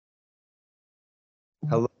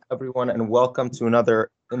Hello, everyone, and welcome to another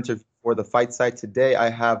interview for the Fight Site. Today, I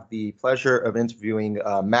have the pleasure of interviewing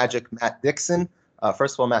Magic Matt Dixon.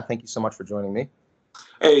 First of all, Matt, thank you so much for joining me.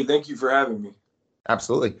 Hey, thank you for having me.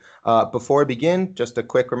 Absolutely. Before we begin, just a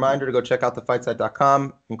quick reminder to go check out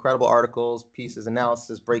thefightsite.com. Incredible articles, pieces,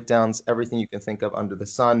 analysis, breakdowns, everything you can think of under the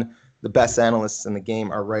sun. The best analysts in the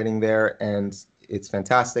game are writing there, and it's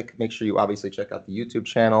fantastic. Make sure you obviously check out the YouTube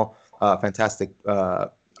channel. Fantastic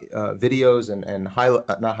videos and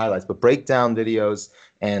not highlights, but breakdown videos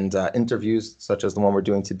and interviews such as the one we're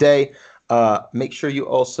doing today. Make sure you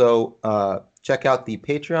also check out the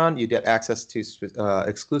Patreon. You get access to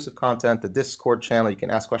exclusive content, the Discord channel. You can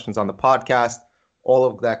ask questions on the podcast, all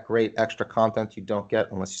of that great extra content you don't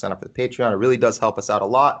get unless you sign up for the Patreon. It really does help us out a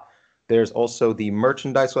lot. There's also the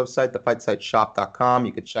merchandise website, thefightsiteshop.com.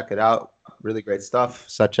 You could check it out. Really great stuff,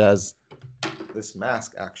 such as this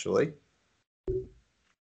mask, actually.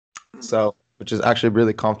 So, which is actually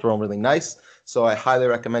really comfortable and really nice. So I highly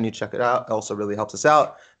recommend you check it out. It also really helps us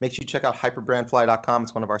out. Make sure you check out hyperbrandfly.com.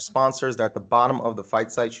 It's one of our sponsors. They're at the bottom of the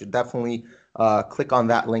Fight Site. You should definitely click on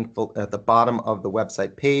that link at the bottom of the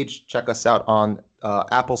website page. Check us out on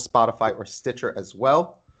Apple, Spotify, or Stitcher as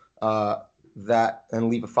well. And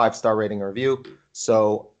leave a 5-star rating or review.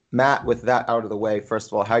 So Matt, with that out of the way, first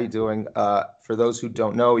of all, how are you doing? For those who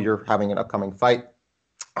don't know, you're having an upcoming fight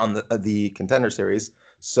on the Contender Series.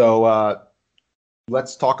 So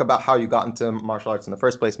let's talk about how you got into martial arts in the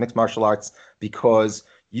first place, mixed martial arts, because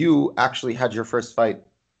you actually had your first fight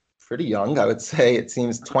pretty young. I would say it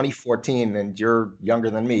seems 2014, and you're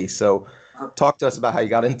younger than me. So talk to us about how you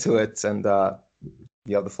got into it, and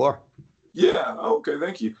you have the floor. Yeah, okay,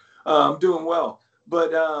 thank you. I'm doing well.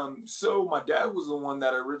 But so my dad was the one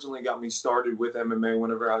that originally got me started with MMA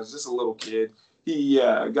whenever I was just a little kid. He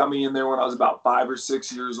got me in there when I was about 5 or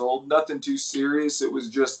 6 years old. Nothing too serious. It was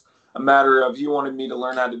just a matter of he wanted me to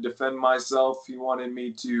learn how to defend myself. He wanted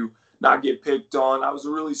me to not get picked on. I was a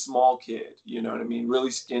really small kid, you know what I mean? Really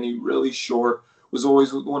skinny, really short. Was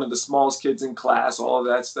always one of the smallest kids in class, all of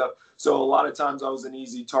that stuff. So a lot of times I was an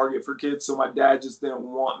easy target for kids. So my dad just didn't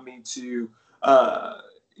want me to,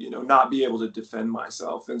 not be able to defend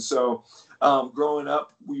myself. And so growing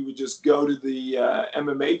up, we would just go to the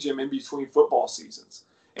MMA gym in between football seasons.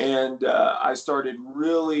 And I started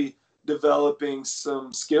really developing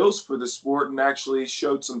some skills for the sport and actually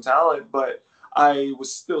showed some talent, but I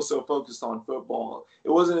was still so focused on football. It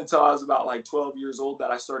wasn't until I was about like 12 years old that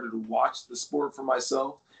I started to watch the sport for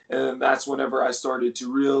myself. And that's whenever I started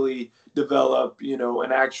to really develop,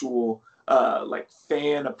 an actual like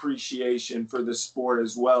fan appreciation for the sport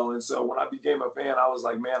as well. And so when I became a fan, I was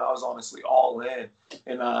like, man, I was honestly all in,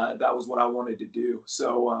 and that was what I wanted to do.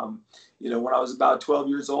 So, when I was about 12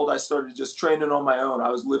 years old, I started just training on my own. I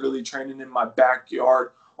was literally training in my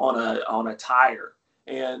backyard on a tire,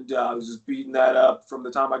 and I was just beating that up from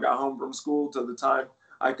the time I got home from school to the time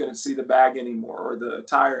I couldn't see the bag anymore or the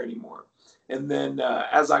tire anymore. And then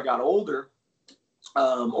as I got older,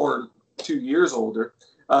 or 2 years older,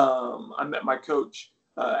 I met my coach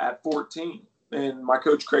at 14. And my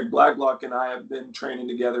coach, Craig Blacklock, and I have been training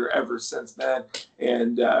together ever since then.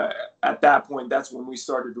 And at that point, that's when we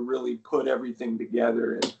started to really put everything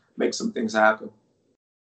together and make some things happen.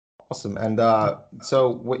 Awesome. And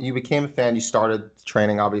so when you became a fan, you started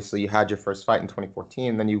training. Obviously, you had your first fight in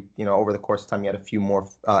 2014. Then over the course of time, you had a few more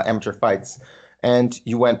amateur fights, and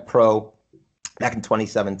you went pro back in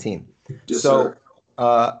 2017. Yes, so, sir.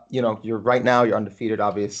 you're right now, you're undefeated,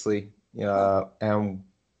 obviously, and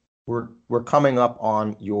we're coming up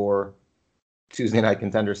on your Tuesday Night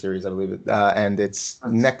Contender Series, I believe it, and it's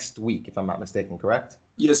next week, if I'm not mistaken, correct?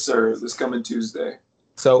 Yes, sir. This coming Tuesday.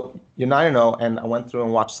 So you're 9-0, and I went through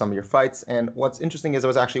and watched some of your fights. And what's interesting is I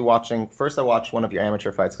was actually first I watched one of your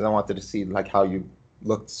amateur fights because I wanted to see like how you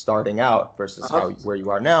looked starting out versus where you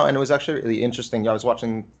are now. And it was actually really interesting. I was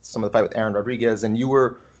watching some of the fight with Aaron Rodriguez, and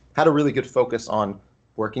you had a really good focus on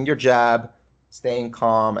working your jab, staying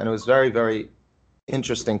calm, and it was very, very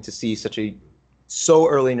interesting to see so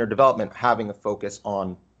early in your development having a focus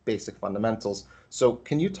on basic fundamentals. So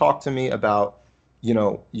can you talk to me about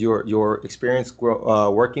your experience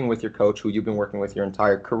working with your coach, who you've been working with your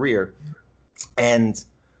entire career, and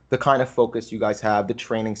the kind of focus you guys have, the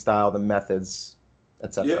training style, the methods,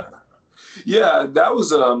 etc. Yeah, that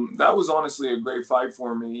was honestly a great fight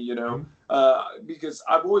for me. because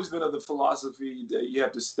I've always been of the philosophy that you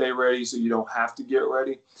have to stay ready so you don't have to get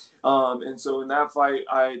ready. And so in that fight,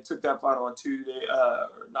 I took that fight on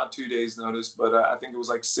not 2 days notice, but I think it was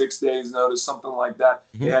like 6 days notice, something like that.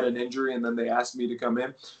 They Mm-hmm. had an injury and then they asked me to come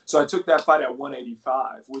in. So I took that fight at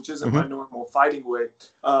 185, which isn't my Mm-hmm. normal fighting weight,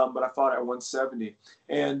 but I fought at 170.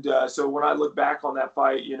 And so when I look back on that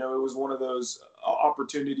fight, it was one of those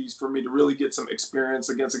opportunities for me to really get some experience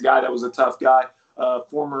against a guy that was a tough guy,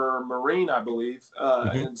 former Marine, I believe.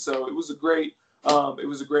 Mm-hmm. And so it was a great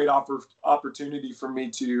opportunity for me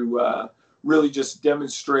to really just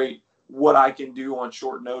demonstrate what I can do on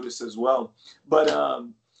short notice as well. But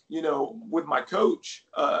with my coach,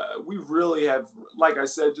 we really have, like I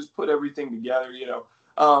said, just put everything together.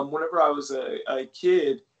 Whenever I was a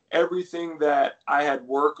kid, everything that I had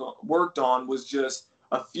worked on was just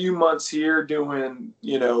a few months here doing,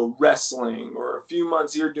 wrestling, or a few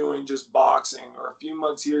months here doing just boxing, or a few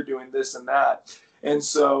months here doing this and that. And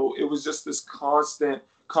so it was just this constant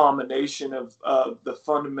combination of the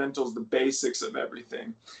fundamentals, the basics of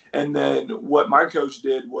everything. And then what my coach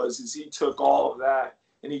did is he took all of that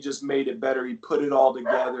and he just made it better. He put it all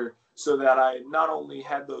together so that I not only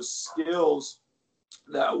had those skills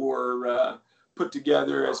that were put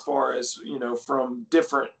together as far as, from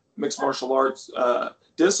different mixed martial arts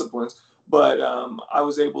disciplines, but I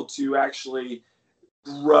was able to actually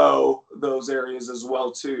grow those areas as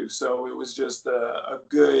well too. So it was just a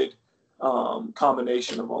good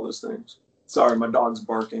combination of all those things. Sorry, my dog's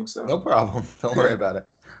barking. So No problem. Don't worry about it.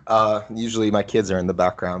 Usually my kids are in the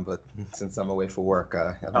background, but since I'm away for work,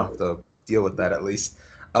 I don't have to deal with that at least.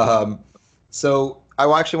 Um, so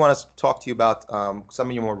I actually want to talk to you about some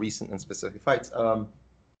of your more recent and specific fights.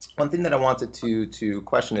 One thing that I wanted to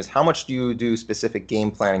question is how much do you do specific game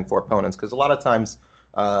planning for opponents? Because a lot of times,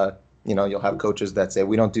 you'll have coaches that say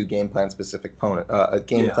we don't do game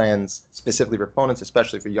yeah, plans specifically for opponents,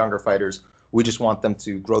 especially for younger fighters. We just want them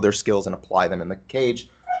to grow their skills and apply them in the cage.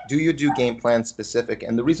 Do you do game plan specific?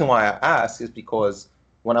 And the reason why I ask is because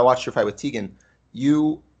when I watched your fight with Tegan,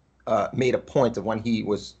 you made a point of when he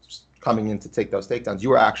was coming in to take those takedowns, you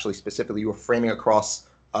were framing across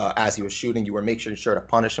as he was shooting. You were making sure to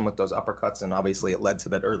punish him with those uppercuts, and obviously it led to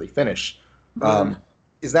that early finish. mm-hmm.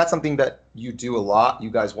 Is that something that you do a lot?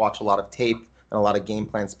 You guys watch a lot of tape and a lot of game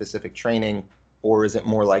plan specific training, or is it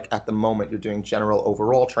more like at the moment you're doing general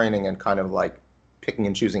overall training and kind of like picking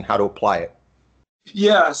and choosing how to apply it?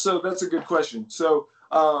 Yeah, so that's a good question. So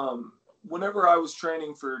whenever I was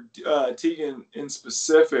training for Tegan in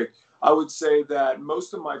specific, I would say that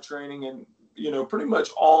most of my training and pretty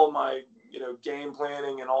much all of my game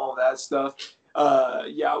planning and all of that stuff,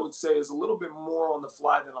 I would say is a little bit more on the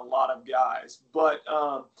fly than a lot of guys. But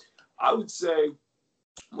I would say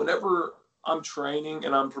whenever I'm training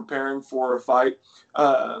and I'm preparing for a fight,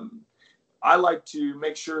 I like to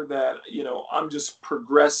make sure that, I'm just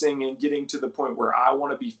progressing and getting to the point where I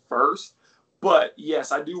want to be first. But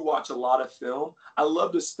yes, I do watch a lot of film. I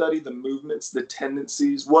love to study the movements, the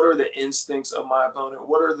tendencies. What are the instincts of my opponent?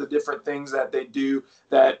 What are the different things that they do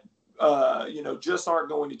that, just aren't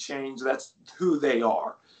going to change? That's who they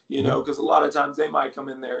are, Mm-hmm. because a lot of times they might come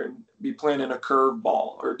in there and be planning a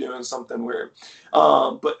curveball or doing something weird.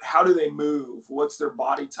 But how do they move? What's their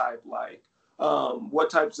body type like? What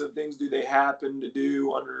types of things do they happen to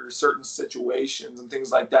do under certain situations and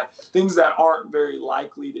things like that, things that aren't very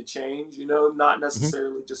likely to change, not Mm-hmm.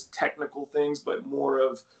 necessarily just technical things, but more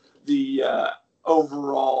of the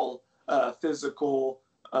overall physical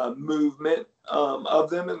movement of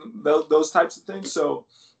them and those types of things. So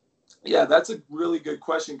yeah, that's a really good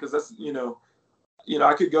question, because that's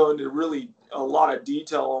I could go into really a lot of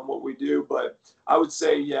detail on what we do, but I would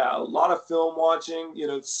say, yeah, a lot of film watching.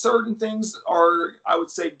 Certain things are, I would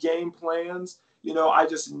say, game plans. I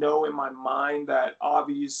just know in my mind that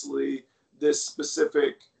obviously this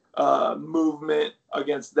specific movement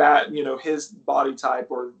against that, his body type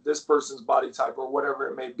or this person's body type or whatever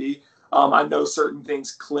it may be, I know certain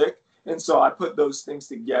things click. And so I put those things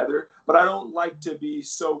together, but I don't like to be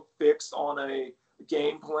so fixed on a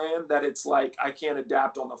game plan that it's like I can't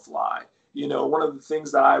adapt on the fly. One of the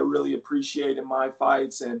things that I really appreciate in my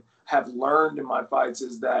fights and have learned in my fights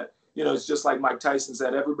is that, it's just like Mike Tyson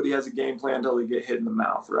said, everybody has a game plan until they get hit in the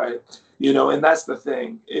mouth, right? And that's the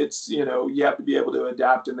thing. It's, you have to be able to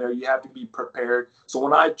adapt in there. You have to be prepared. So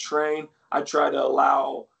when I train, I try to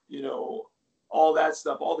allow, all that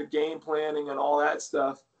stuff, all the game planning and all that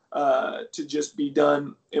stuff to just be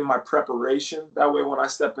done in my preparation. That way, when I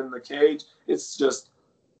step in the cage, it's just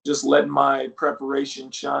letting my preparation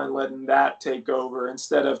shine, letting that take over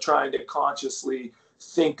instead of trying to consciously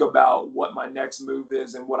think about what my next move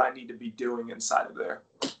is and what I need to be doing inside of there.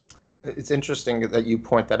 It's interesting that you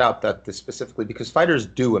point that out, that specifically because fighters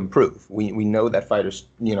do improve. We know that fighters,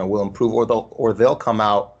 will improve, or they'll come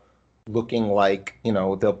out looking like,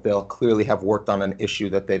 they'll clearly have worked on an issue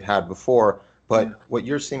that they've had before. Yeah. But what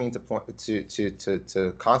you're seeming to point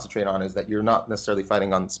to concentrate on is that you're not necessarily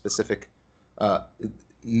fighting on specific, uh,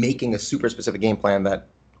 making a super specific game plan that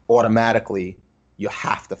automatically you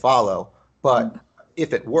have to follow. But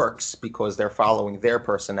if it works because they're following their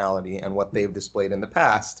personality and what they've displayed in the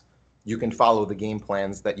past, you can follow the game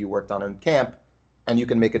plans that you worked on in camp, and you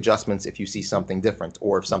can make adjustments if you see something different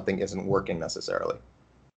or if something isn't working necessarily.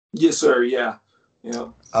 Yes, sir. Yeah. Yeah.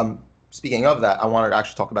 Speaking of that, I wanted to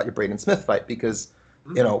actually talk about your Braden Smith fight because,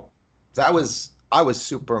 I was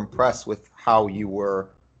super impressed with how you were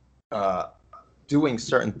uh, doing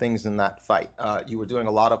certain things in that fight. You were doing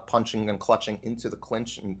a lot of punching and clutching into the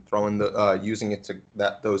clinch and throwing using it to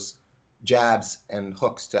those jabs and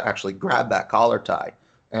hooks to actually grab that collar tie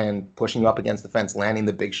and pushing you up against the fence, landing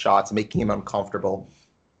the big shots, making him uncomfortable.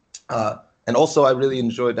 And also, I really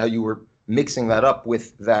enjoyed how you were mixing that up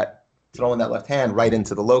with that throwing that left hand right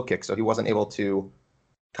into the low kick, so he wasn't able to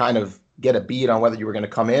kind of get a beat on whether you were going to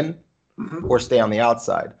come in or stay on the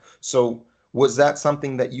outside. So was that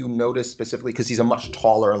something that you noticed specifically because he's a much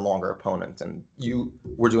taller and longer opponent, and you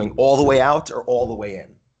were doing all the way out or all the way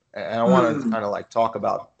in? And I wanted to kind of like talk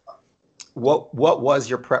about what was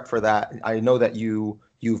your prep for that. I know that you've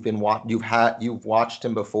watched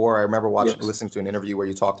him before. I remember listening to an interview where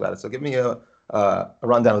you talked about it. So give me a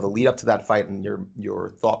rundown of the lead up to that fight and your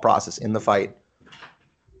thought process in the fight,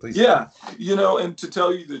 please. Yeah, and to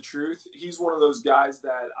tell you the truth, he's one of those guys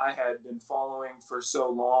that I had been following for so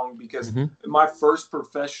long because in my first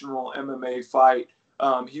professional MMA fight,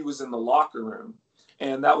 he was in the locker room.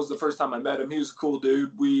 And that was the first time I met him. He was a cool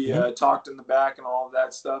dude. We talked in the back and all of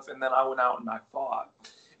that stuff. And then I went out and I fought.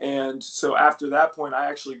 And so after that point, I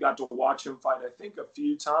actually got to watch him fight, I think, a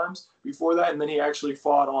few times before that. And then he actually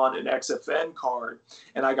fought on an XFN card.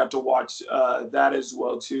 And I got to watch that as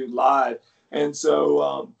well, too, live. And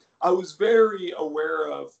so I was very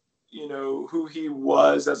aware of, who he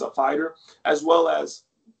was as a fighter, as well as,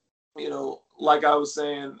 like I was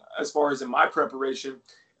saying, as far as in my preparation,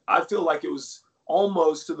 I feel like it was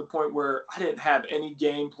almost to the point where I didn't have any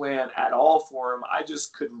game plan at all for him. I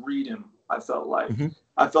just could read him. I felt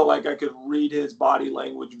like I could read his body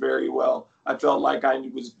language very well. I felt like I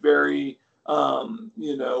was very,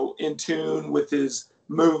 in tune with his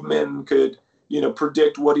movement and could,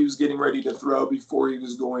 predict what he was getting ready to throw before he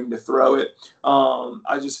was going to throw it.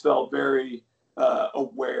 I just felt very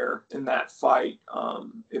aware in that fight,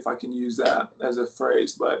 if I can use that as a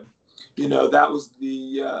phrase. But,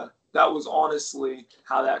 that was honestly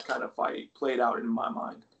how that kind of fight played out in my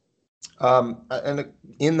mind. And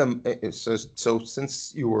so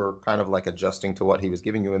since you were kind of like adjusting to what he was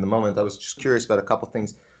giving you in the moment, I was just curious about a couple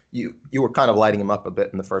things. You were kind of lighting him up a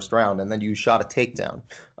bit in the first round, and then you shot a takedown.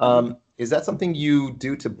 Is that something you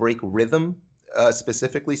do to break rhythm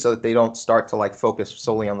specifically, so that they don't start to like focus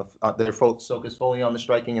solely on they're focused fully on the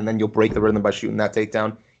striking, and then you'll break the rhythm by shooting that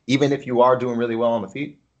takedown, even if you are doing really well on the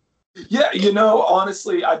feet? Yeah,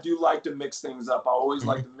 honestly, I do like to mix things up. I always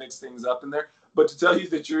like to mix things up in there. But to tell you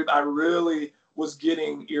the truth, I really was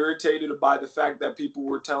getting irritated by the fact that people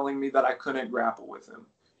were telling me that I couldn't grapple with him.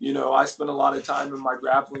 I spent a lot of time in my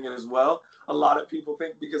grappling as well. A lot of people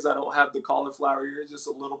think because I don't have the cauliflower ear just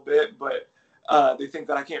a little bit, but they think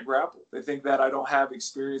that I can't grapple. They think that I don't have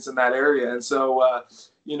experience in that area. And so,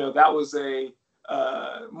 that was a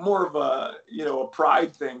more of a, a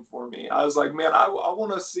pride thing for me. I was like, man, I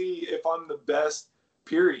want to see if I'm the best,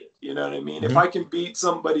 period. You know what I mean? If I can beat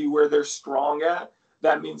somebody where they're strong at,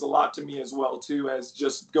 that means a lot to me as well, too, as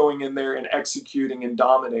just going in there and executing and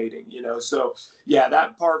dominating, So, yeah,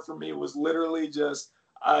 that part for me was literally just,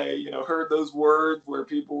 I, heard those words where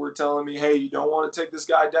people were telling me, hey, you don't want to take this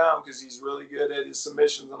guy down because he's really good at his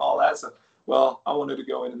submissions and all that stuff. Well, I wanted to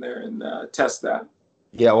go in there and test that.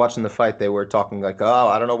 Yeah, watching the fight, they were talking like, oh,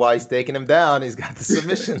 I don't know why he's taking him down. He's got the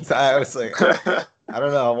submissions. I was like, I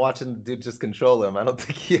don't know. I'm watching the dude just control him. I don't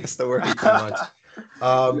think he has to worry too much.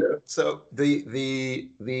 So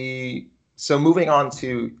so moving on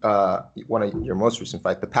to one of your most recent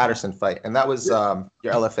fight, the Patterson fight, and that was your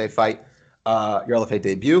LFA fight, your LFA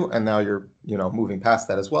debut, and now you're moving past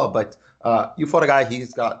that as well. But you fought a guy.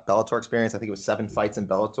 He's got Bellator experience. I think it was 7 fights in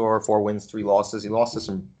Bellator, 4 wins, 3 losses.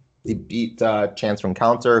 He beat Chance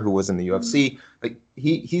Rencounter, who was in the UFC. Like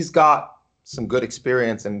he's got some good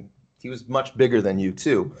experience, and he was much bigger than you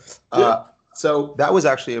too. So that was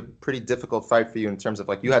actually a pretty difficult fight for you in terms of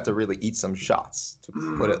like you had to really eat some shots, to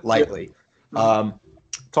put it lightly.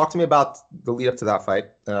 Talk to me about the lead up to that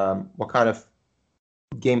fight. What kind of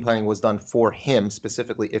game planning was done for him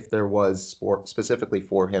specifically, if there was sport specifically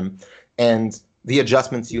for him, and the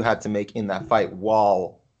adjustments you had to make in that fight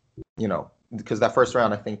while, because that first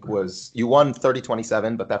round I think was you won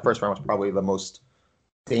 30-27, but that first round was probably the most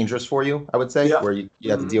dangerous for you, I would say, Yeah. where you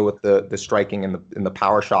had to deal with the striking and the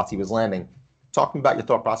power shots he was landing. Talk to me about your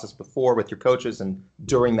thought process before with your coaches and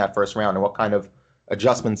during that first round, and what kind of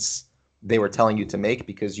adjustments they were telling you to make,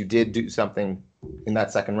 because you did do something in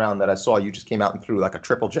that second round that I saw. You just came out and threw like a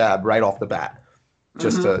triple jab right off the bat,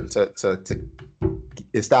 just to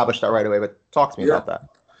establish that right away. But talk to me about that.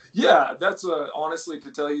 Yeah, that's honestly,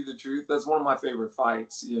 to tell you the truth, that's one of my favorite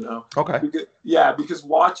fights, Okay. Because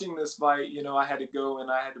watching this fight, I had to go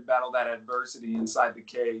and I had to battle that adversity inside the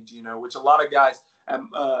cage, which a lot of guys at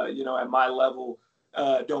my level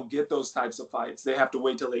don't get those types of fights. They have to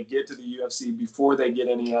wait till they get to the UFC before they get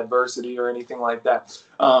any adversity or anything like that,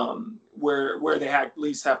 where they at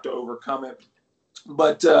least have to overcome it.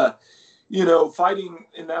 But fighting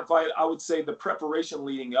in that fight, I would say the preparation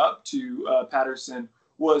leading up to Patterson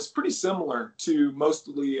was pretty similar to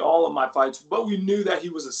mostly all of my fights, but we knew that he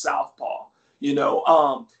was a southpaw.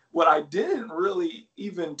 What I didn't really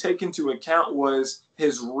even take into account was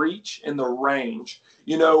his reach and the range.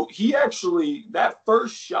 He actually, that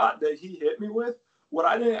first shot that he hit me with, what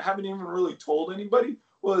I haven't even really told anybody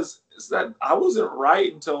is that I wasn't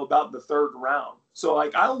right until about the third round. So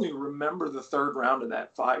I only remember the third round of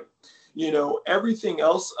that fight. Everything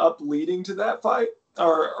else up leading to that fight,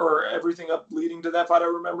 or everything up leading to that fight I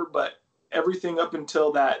remember, but everything up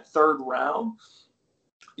until that third round,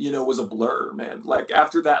 was a blur, man. Like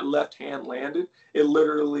after that left hand landed, it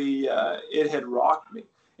literally, it had rocked me.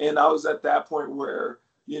 And I was at that point where,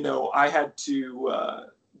 I had to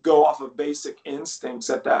go off of basic instincts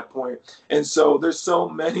at that point. And so there's so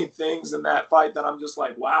many things in that fight that I'm just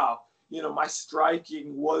like, wow, my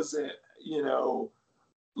striking wasn't,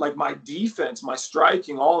 like my defense, my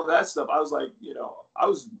striking, all of that stuff. I was like, I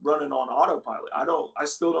was running on autopilot. I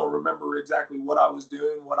still don't remember exactly what I was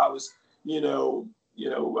doing, what I was,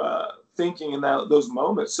 thinking in those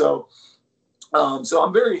moments. So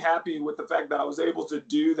I'm very happy with the fact that I was able to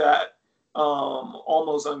do that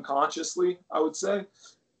almost unconsciously, I would say.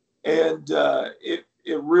 And it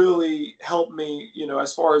really helped me,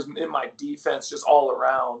 as far as in my defense, just all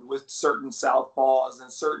around with certain southpaws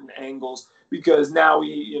and certain angles, because now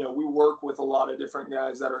we work with a lot of different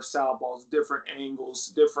guys that are southpaws, different angles,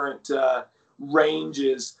 different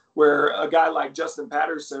ranges, where a guy like Justin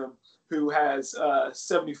Patterson, who has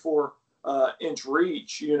 74 inch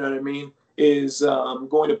reach, you know what I mean, is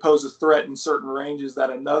going to pose a threat in certain ranges that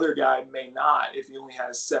another guy may not if he only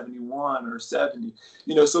has 71 or 70.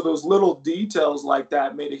 So those little details like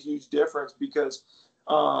that made a huge difference, because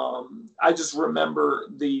I just remember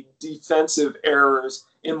the defensive errors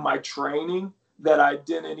in my training that I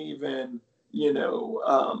didn't even,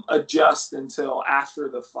 adjust until after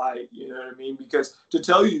the fight, you know what I mean? Because to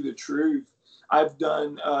tell you the truth, I've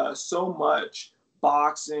done so much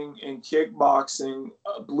boxing and kickboxing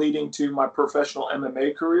leading to my professional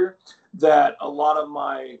MMA career that a lot of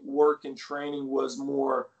my work and training was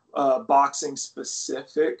more boxing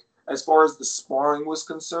specific as far as the sparring was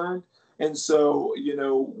concerned. And so,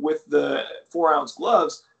 with the 4-ounce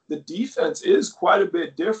gloves, the defense is quite a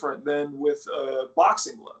bit different than with a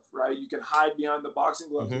boxing glove, right? You can hide behind the boxing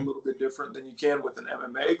gloves a little bit different than you can with an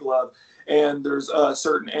MMA glove. And there's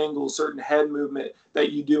certain angles, certain head movement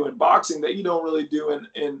that you do in boxing that you don't really do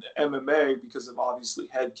in MMA because of obviously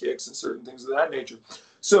head kicks and certain things of that nature.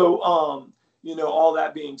 So, all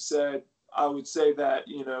that being said, I would say that,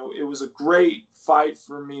 it was a great fight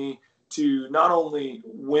for me to not only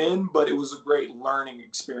win, but it was a great learning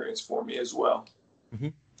experience for me as well. Mm-hmm.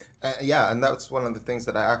 Yeah, and that's one of the things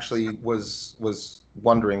that I actually was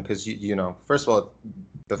wondering, because first of all,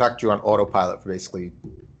 the fact you're on autopilot for basically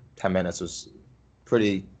 10 minutes was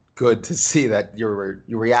pretty good to see that your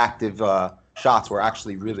reactive shots were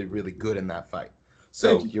actually really, really good in that fight.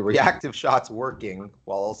 So your reactive shots working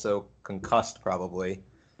while also concussed, probably.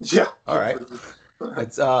 Yeah. All right.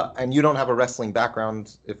 It's and you don't have a wrestling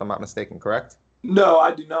background, if I'm not mistaken, correct? No,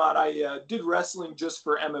 I do not. I did wrestling just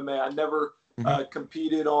for MMA. I never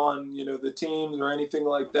competed on, the teams or anything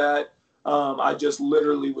like that. I just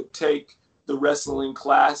literally would take the wrestling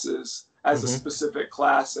classes as a specific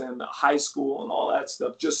class in high school and all that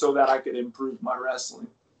stuff, just so that I could improve my wrestling.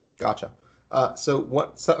 Gotcha.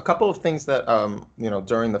 So a couple of things that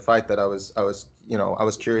during the fight that I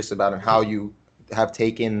was curious about, and how you have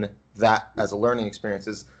taken that as a learning experience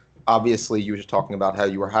is, obviously you were just talking about how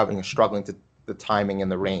you were struggling to the timing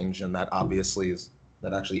and the range, and that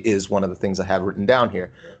actually is one of the things I have written down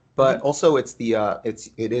here. But also it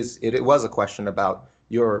was a question about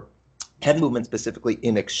your head movement specifically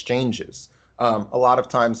in exchanges. A lot of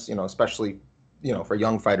times, especially, for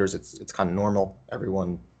young fighters, it's kind of normal.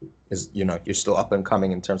 Everyone is, you're still up and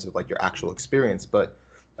coming in terms of like your actual experience. But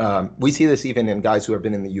we see this even in guys who have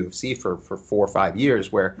been in the UFC for 4 or 5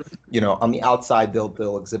 years, where, on the outside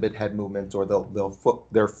they'll exhibit head movement, or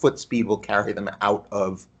their foot speed will carry them out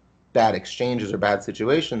of bad exchanges or bad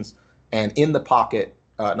situations. And in the pocket,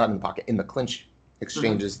 not in the pocket, in the clinch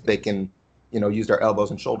exchanges, they can, use their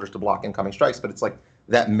elbows and shoulders to block incoming strikes. But it's like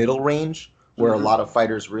that middle range where a lot of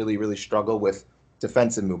fighters really, really struggle with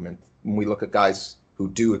defensive movement. When we look at guys who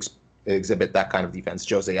do exhibit that kind of defense,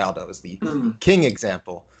 Jose Aldo is the king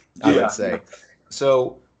example, I would say.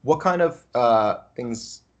 So what kind of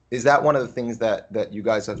things, is that one of the things that you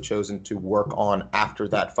guys have chosen to work on after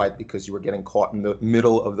that fight, because you were getting caught in the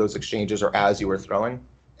middle of those exchanges or as you were throwing?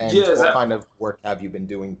 And what kind of work have you been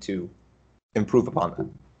doing to improve upon that?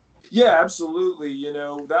 Yeah, absolutely.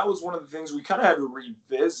 That was one of the things we kind of had to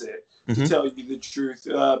revisit, to tell you the truth,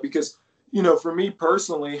 because, for me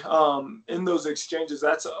personally, in those exchanges,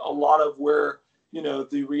 that's a lot of where,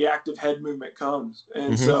 the reactive head movement comes.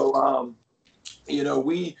 And so,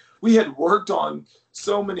 we had worked on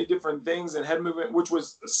so many different things in head movement, which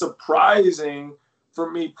was surprising for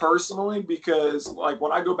me personally, because like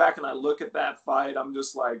when I go back and I look at that fight, I'm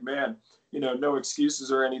just like, man, no excuses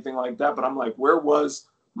or anything like that. But I'm like, where was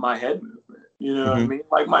my head movement? You know what I mean?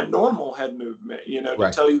 Like my normal head movement,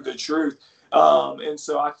 to tell you the truth. And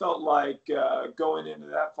so I felt like going into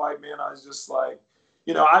that fight, man, I was just like,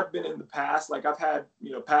 I've been in the past, like I've had,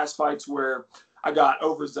 past fights where I got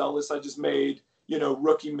overzealous. I just made,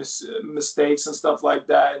 rookie mistakes and stuff like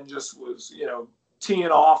that, and just was, teeing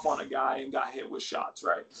off on a guy and got hit with shots,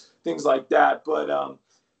 right? Things like that. But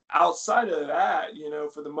outside of that,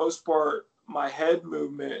 for the most part, my head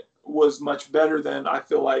movement was much better than I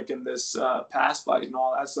feel like in this past fight and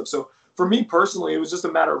all that stuff. So for me personally, it was just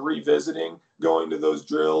a matter of revisiting, going to those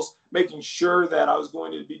drills, making sure that I was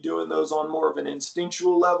going to be doing those on more of an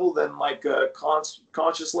instinctual level than like a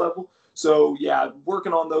conscious level. So yeah,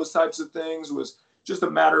 working on those types of things was just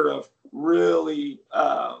a matter of really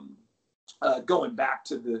going back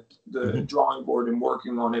to the drawing board and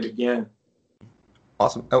working on it again.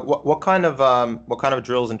 Awesome. What kind of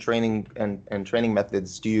drills and training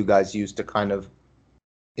methods do you guys use to kind of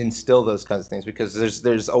instill those kinds of things? Because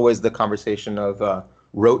there's always the conversation of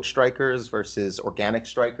rote strikers versus organic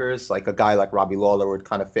strikers. Like a guy like Robbie Lawler would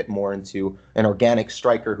kind of fit more into an organic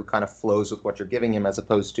striker who kind of flows with what you're giving him, as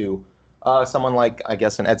opposed to someone like, I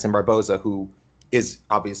guess, an Edson Barboza, who is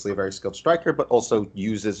obviously a very skilled striker, but also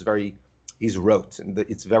he's rote, and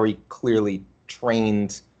it's very clearly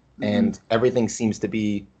trained, and everything seems to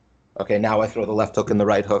be, okay, now I throw the left hook and the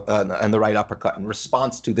right hook and the right uppercut in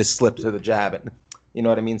response to this slip to the jab. And you know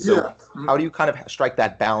what I mean? So how do you kind of strike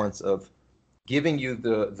that balance of giving you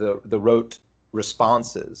the rote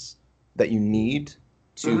responses that you need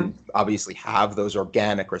to obviously have those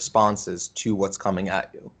organic responses to what's coming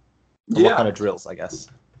at you? And what kind of drills, I guess?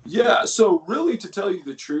 Yeah, so really, to tell you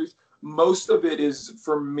the truth, most of it is,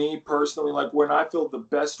 for me personally, like when I feel the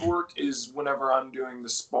best work is whenever I'm doing the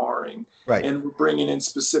sparring, and we're bringing in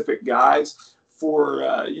specific guys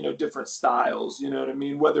for different styles. You know what I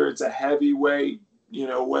mean? Whether it's a heavyweight,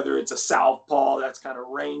 whether it's a southpaw that's kind of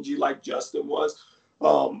rangy like Justin was,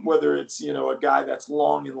 whether it's a guy that's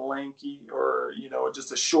long and lanky, or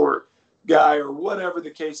just a short guy, or whatever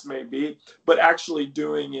the case may be, but actually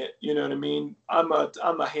doing it, you know what I mean? I'm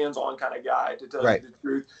a hands-on kind of guy, to tell you the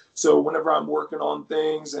truth. So whenever I'm working on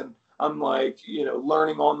things and I'm like,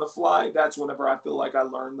 learning on the fly, that's whenever I feel like I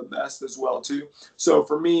learn the best as well too. So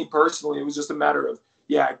for me personally, it was just a matter of,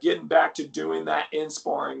 getting back to doing that in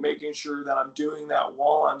sparring, making sure that I'm doing that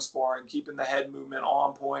while I'm sparring, keeping the head movement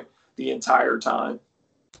on point the entire time.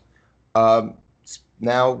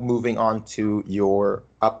 Now moving on to your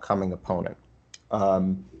upcoming opponent,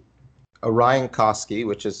 Orion Koski,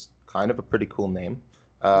 which is kind of a pretty cool name.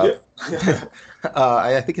 I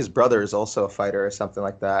think his brother is also a fighter or something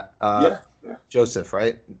like that. Joseph,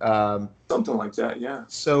 right? Something like that, yeah.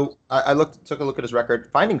 So I took a look at his record.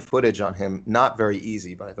 Finding footage on him, not very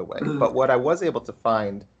easy, by the way. But what I was able to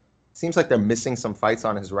find, seems like they're missing some fights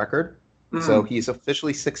on his record. So he's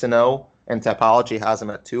officially 6-0, and Tapology has him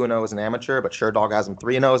at 2-0 as an amateur, but Sherdog has him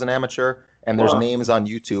 3-0 as an amateur. And there's names on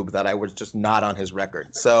YouTube that I was just not on his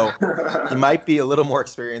record. So he might be a little more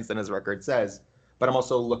experienced than his record says. But I'm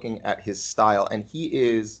also looking at his style, and he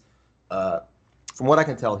is, from what I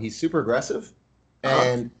can tell, he's super aggressive,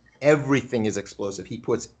 and everything is explosive. He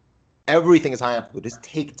puts everything is high amplitude. His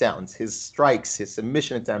takedowns, his strikes, his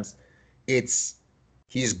submission attempts.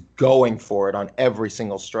 he's going for it on every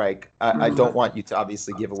single strike. I don't Mhm. want you to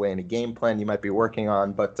obviously give away any game plan you might be working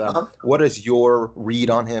on, but Uh-huh. what is your read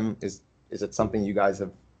on him? Is it something you guys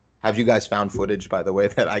have you guys found footage, by the way,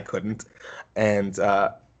 that I couldn't? And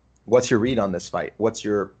what's your read on this fight? What's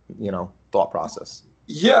your, thought process?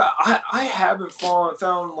 Yeah, I haven't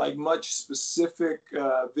found like much specific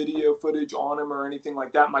video footage on him or anything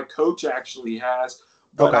like that. My coach actually has,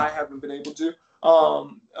 but Okay. I haven't been able to.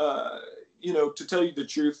 Um, uh, to tell you the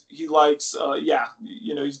truth, he likes,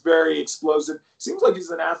 he's very explosive. Seems like he's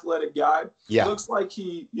an athletic guy. Yeah. Looks like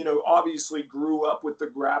he, obviously grew up with the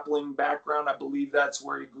grappling background. I believe that's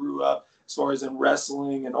where he grew up as far as in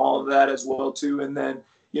wrestling and all of that as well too. And then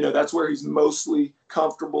that's where he's mostly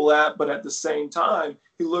comfortable at. But at the same time,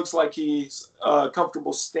 he looks like he's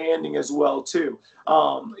comfortable standing as well too.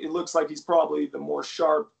 It looks like he's probably the more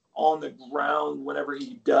sharp on the ground whenever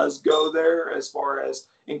he does go there, as far as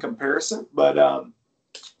in comparison. But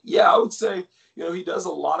yeah, I would say he does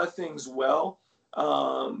a lot of things well.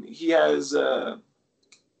 He has, I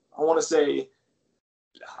want to say,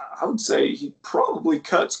 I would say he probably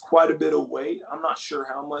cuts quite a bit of weight. I'm not sure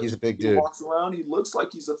how He's much a big he dude. walks around. He looks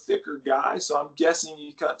like he's a thicker guy, so I'm guessing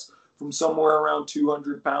he cuts from somewhere around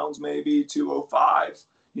 200 pounds, maybe 205.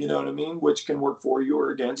 You know what I mean? Which can work for you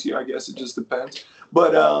or against you. I guess it just depends.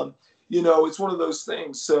 But it's one of those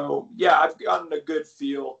things. So yeah, I've gotten a good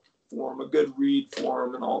feel for him, a good read for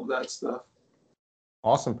him, and all of that stuff.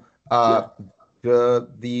 Awesome. Yeah.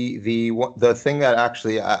 The thing that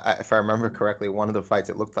actually, if I remember correctly, one of the fights,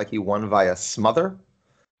 it looked like he won via smother.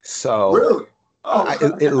 So Really? Oh.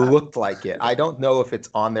 it looked like it. I don't know if it's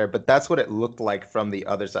on there, but that's what it looked like from the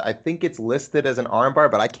other side. I think it's listed as an armbar,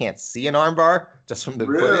 but I can't see an armbar just from the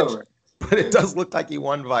footage. Really? But it does look like he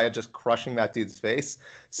won via just crushing that dude's face.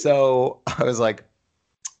 So I was like,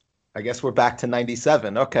 I guess we're back to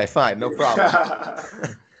 97. Okay, fine, no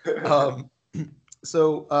problem. um,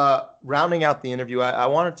 so rounding out the interview, I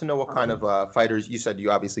wanted to know what kind of fighters, you said you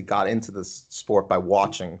obviously got into this sport by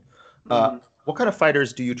watching. Mhm. What kind of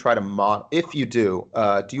fighters do you try to model? If you do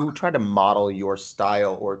you try to model your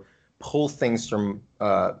style or pull things from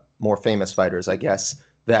more famous fighters, I guess,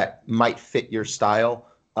 that might fit your style?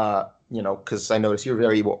 Because I notice you're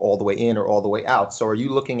very all the way in or all the way out. So are you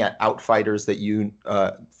looking at outfighters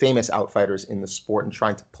famous outfighters in the sport and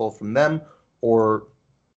trying to pull from them? Or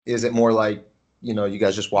is it more like, you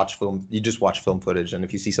guys just watch film footage, and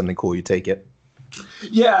if you see something cool, you take it?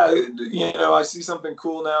 Yeah, I see something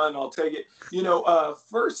cool now and I'll take it.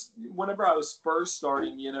 First, whenever I was first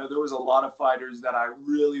starting, there was a lot of fighters that I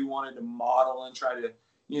really wanted to model and try to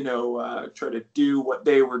do what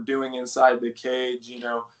they were doing inside the cage.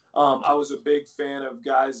 I was a big fan of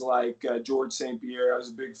guys like George St. Pierre. I was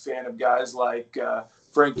a big fan of guys like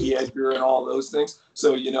Frankie Edgar and all those things.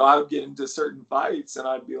 So, I would get into certain fights and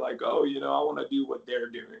I'd be like, oh, I want to do what they're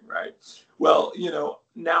doing, right? Well,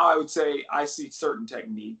 now I would say I see certain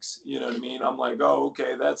techniques, you know what I mean? I'm like, oh,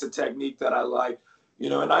 okay, that's a technique that I like,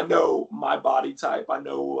 and I know my body type. I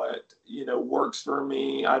know what, works for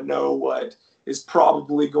me. I know what is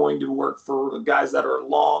probably going to work for guys that are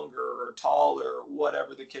longer or taller, or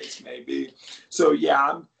whatever the case may be. So,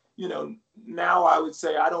 yeah, now I would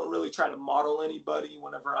say I don't really try to model anybody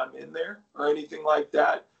whenever I'm in there or anything like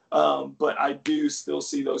that. But I do still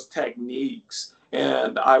see those techniques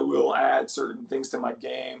and I will add certain things to my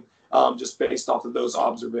game just based off of those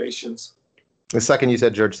observations. The second you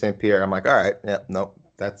said George St. Pierre, I'm like, all right, yeah, no,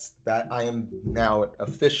 that's that. I am now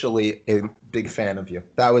officially a big fan of you.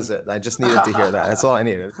 That was it. I just needed to hear that. That's all I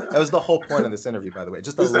needed. That was the whole point of this interview, by the way,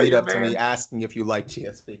 just a Is that lead your up to me man? asking if you like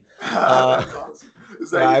GSP. That's awesome.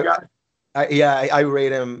 Is that your Yeah, guy? I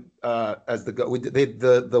rate him as the go.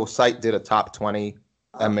 The site did a top 20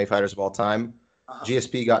 Uh-huh. MMA fighters of all time. Uh-huh.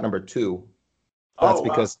 GSP got number 2. That's Oh, wow.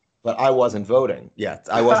 because, but I wasn't voting yet.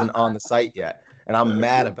 I wasn't on the site yet, and I'm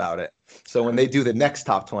mad about it. So when they do the next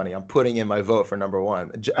top 20, I'm putting in my vote for number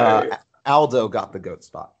 1. Hey. Aldo got the GOAT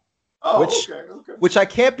spot, Oh, which okay. Okay. which I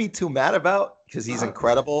can't be too mad about because he's Uh-huh.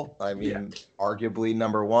 incredible. I Yeah. mean, arguably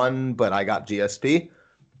number 1, but I got GSP.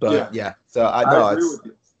 But Yeah. yeah, so I I know agree it's. with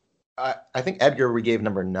you. I think Edgar we gave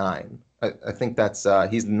number 9. I think that's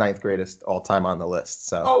he's the 9th greatest all time on the list.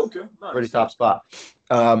 So Oh, okay. pretty Nice. top spot.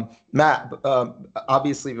 Matt,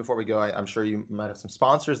 obviously, before we go, I'm sure you might have some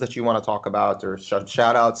sponsors that you want to talk about or shout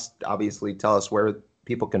outs. Obviously, tell us where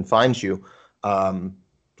people can find you.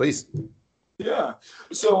 Please. Yeah.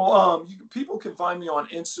 So people can find me on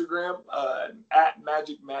Instagram at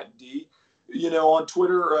Magic Matt D. On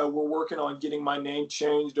Twitter, we're working on getting my name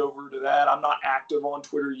changed over to that. I'm not active on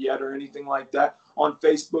Twitter yet or anything like that. On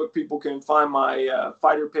Facebook, people can find my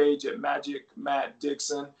fighter page at Magic Matt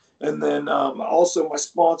Dixon. And then also my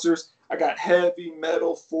sponsors. I got Heavy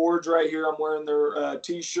Metal Forge right here. I'm wearing their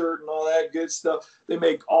T-shirt and all that good stuff. They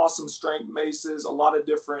make awesome strength maces, a lot of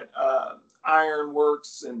different iron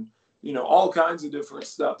works, and all kinds of different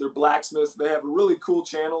stuff. They're blacksmiths. They have a really cool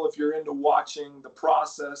channel if you're into watching the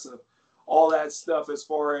process of all that stuff as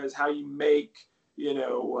far as how you make,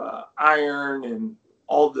 iron and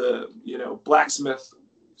all the, blacksmith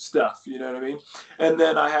stuff, you know what I mean? And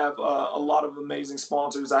then I have a lot of amazing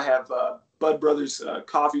sponsors. I have Bud Brothers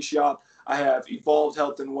Coffee Shop. I have Evolved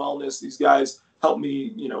Health and Wellness. These guys help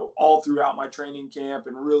me, all throughout my training camp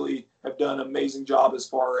and really have done an amazing job as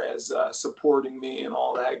far as supporting me and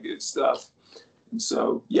all that good stuff. And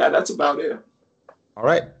so, yeah, that's about it. All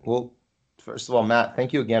right. Well, first of all, Matt,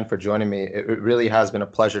 thank you again for joining me. It really has been a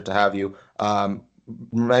pleasure to have you.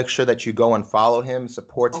 Make sure that you go and follow him,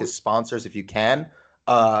 support his sponsors if you can.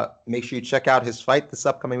 Make sure you check out his fight this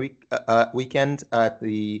upcoming weekend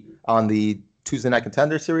on the Tuesday Night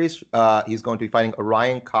Contender Series. He's going to be fighting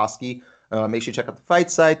Orion Koski. Make sure you check out the fight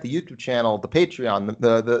site, the YouTube channel, the Patreon,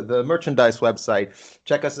 the merchandise website.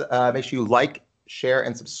 Check us. Make sure you like, share,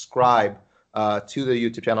 and subscribe to the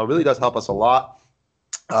YouTube channel. It really does help us a lot.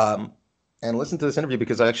 And listen to this interview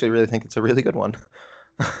because I actually really think it's a really good one.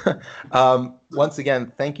 Once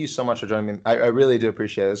again, thank you so much for joining me. I really do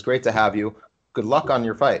appreciate it. It's great to have you. Good luck on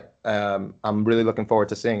your fight. I'm really looking forward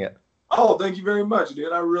to seeing it. Oh, thank you very much,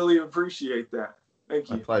 dude. I really appreciate that. Thank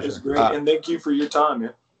you. My pleasure. It's great, and thank you for your time,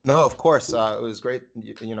 man. No, of course. It was great.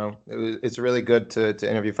 It's really good to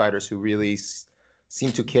interview fighters who really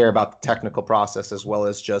seem to care about the technical process as well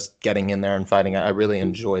as just getting in there and fighting. I really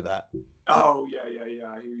enjoy that. Oh, yeah.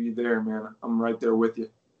 I hear you there, man. I'm right there with you.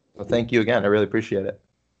 Well, thank you again. I really appreciate it.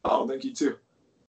 Oh, thank you too.